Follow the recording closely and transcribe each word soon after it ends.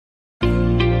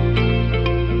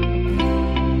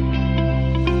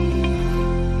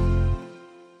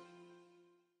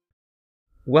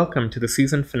Welcome to the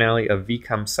season finale of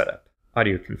VCom Setup,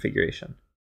 Audio Configuration.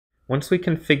 Once we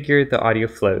configure the audio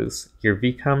flows, your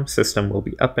VCom system will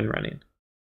be up and running.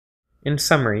 In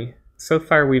summary, so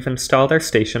far we've installed our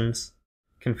stations,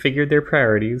 configured their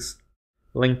priorities,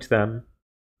 linked them,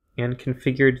 and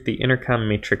configured the intercom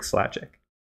matrix logic.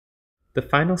 The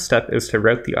final step is to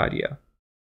route the audio.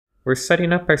 We're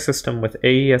setting up our system with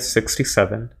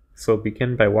AES67, so we'll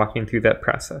begin by walking through that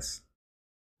process.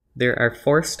 There are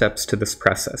 4 steps to this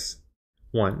process.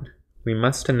 1. We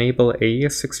must enable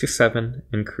AES67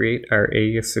 and create our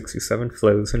AES67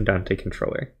 flows in Dante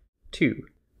controller. 2.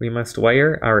 We must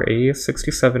wire our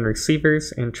AES67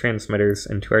 receivers and transmitters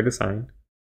into our design.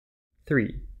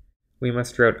 3. We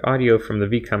must route audio from the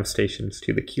VCom stations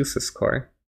to the QSys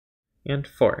core. And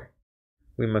 4.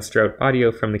 We must route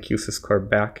audio from the QSys core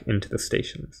back into the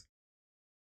stations.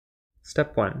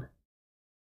 Step 1.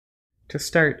 To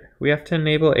start, we have to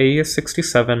enable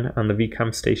AES67 on the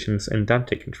VCom stations in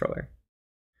Dante controller.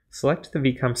 Select the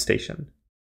VCom station.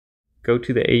 Go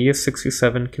to the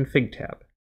AES67 config tab.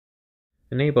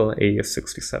 Enable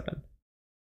AES67.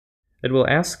 It will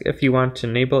ask if you want to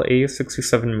enable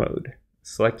AES67 mode.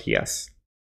 Select yes.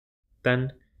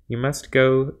 Then, you must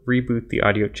go reboot the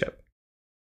audio chip.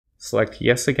 Select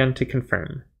yes again to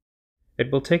confirm.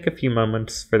 It will take a few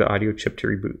moments for the audio chip to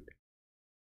reboot.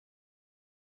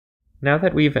 Now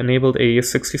that we've enabled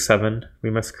AES67,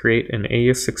 we must create an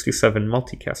AES67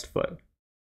 multicast flow.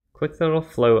 Click the little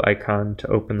flow icon to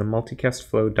open the multicast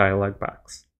flow dialog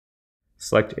box.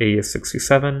 Select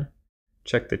AES67,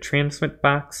 check the transmit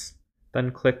box,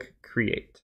 then click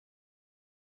Create.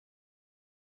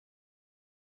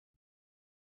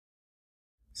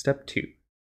 Step 2.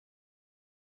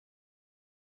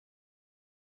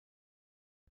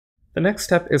 The next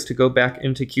step is to go back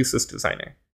into QSys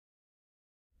Designer.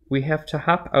 We have to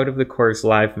hop out of the core's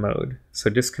live mode, so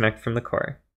disconnect from the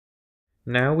core.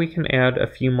 Now we can add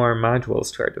a few more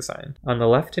modules to our design. On the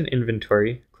left in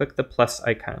Inventory, click the plus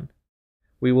icon.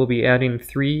 We will be adding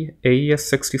 3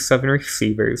 AES67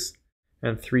 receivers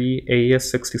and 3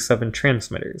 AES67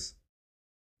 transmitters.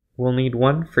 We'll need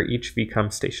 1 for each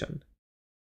VCom station.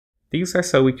 These are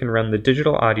so we can run the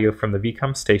digital audio from the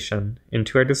VCom station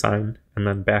into our design and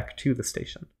then back to the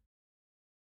station.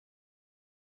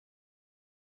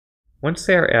 Once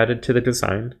they are added to the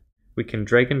design, we can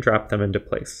drag and drop them into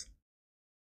place.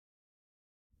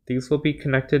 These will be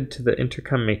connected to the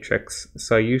intercom matrix,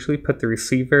 so I usually put the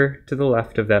receiver to the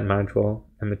left of that module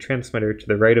and the transmitter to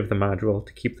the right of the module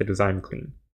to keep the design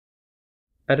clean.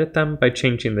 Edit them by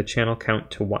changing the channel count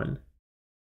to 1.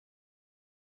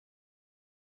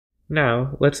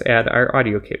 Now, let's add our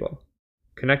audio cable.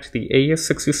 Connect the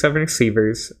AES67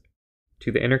 receivers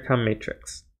to the intercom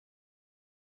matrix.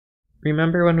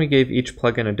 Remember when we gave each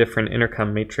plugin a different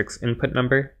intercom matrix input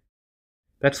number?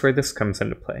 That's where this comes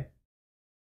into play.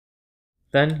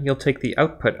 Then you'll take the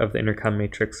output of the intercom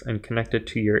matrix and connect it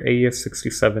to your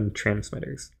AES67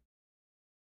 transmitters.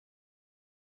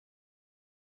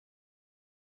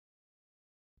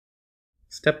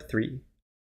 Step 3.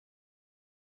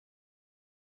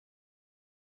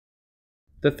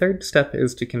 The third step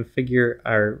is to configure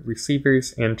our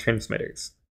receivers and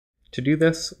transmitters. To do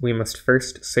this, we must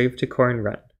first save to core and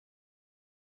run.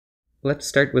 Let's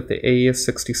start with the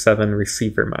AES67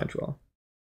 receiver module.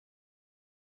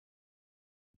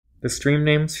 The stream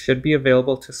names should be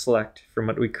available to select from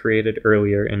what we created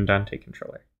earlier in Dante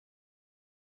controller.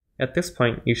 At this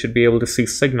point, you should be able to see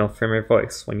signal from your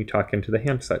voice when you talk into the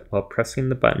handset while pressing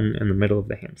the button in the middle of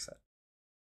the handset.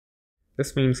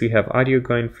 This means you have audio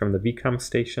going from the VCom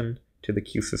station to the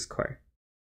QSys core.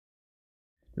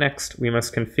 Next, we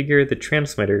must configure the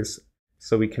transmitters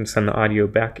so we can send the audio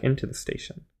back into the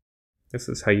station. This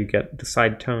is how you get the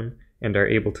side tone and are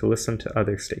able to listen to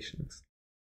other stations.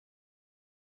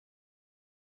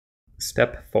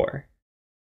 Step 4.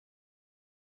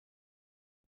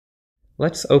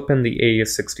 Let's open the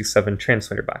AES67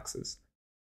 transmitter boxes.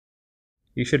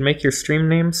 You should make your stream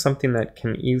name something that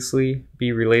can easily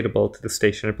be relatable to the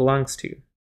station it belongs to.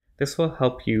 This will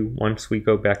help you once we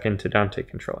go back into Dante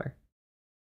controller.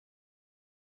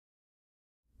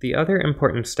 The other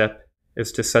important step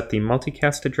is to set the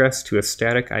multicast address to a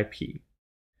static IP.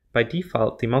 By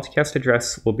default, the multicast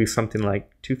address will be something like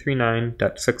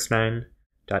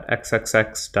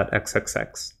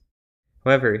 239.69.xxx.xxx.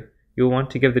 However, you'll want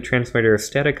to give the transmitter a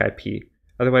static IP,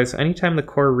 otherwise anytime the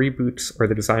core reboots or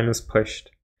the design is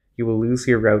pushed, you will lose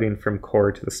your routing from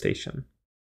core to the station.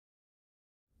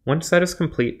 Once that is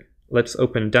complete, let's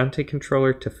open Dante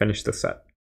controller to finish the set.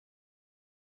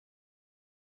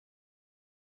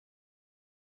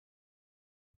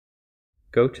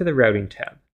 Go to the Routing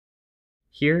tab.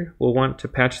 Here, we'll want to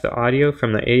patch the audio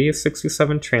from the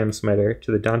AES67 transmitter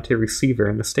to the Dante receiver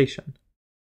in the station.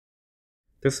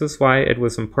 This is why it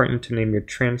was important to name your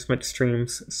transmit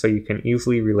streams so you can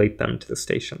easily relate them to the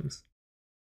stations.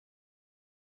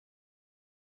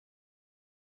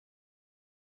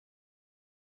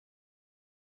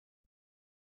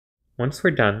 Once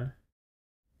we're done,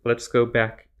 let's go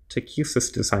back to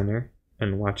QSys Designer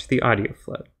and watch the audio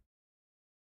flow.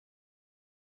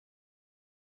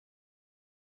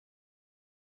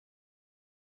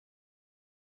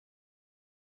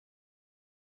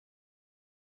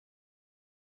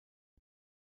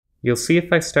 You'll see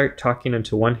if I start talking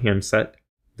into one handset,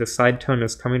 the side tone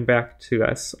is coming back to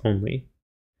us only,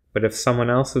 but if someone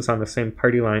else is on the same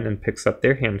party line and picks up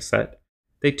their handset,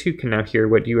 they too can now hear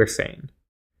what you are saying.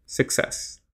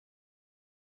 Success!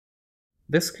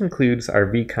 This concludes our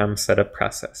VCom setup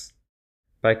process.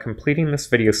 By completing this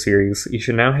video series, you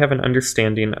should now have an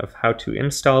understanding of how to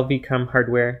install VCom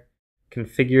hardware,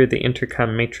 configure the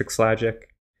intercom matrix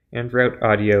logic, and route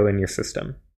audio in your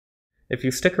system. If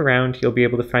you stick around, you'll be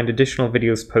able to find additional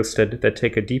videos posted that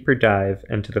take a deeper dive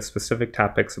into the specific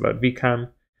topics about VCom,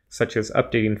 such as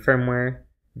updating firmware,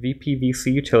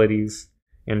 VPVC utilities,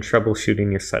 and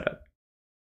troubleshooting your setup.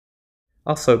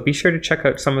 Also, be sure to check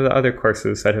out some of the other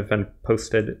courses that have been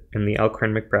posted in the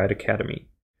Alcorn McBride Academy,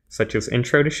 such as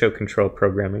Intro to Show Control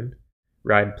Programming,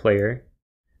 Ride Player,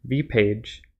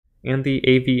 vPage, and the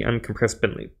AV Uncompressed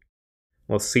Bin Loop.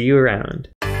 We'll see you around.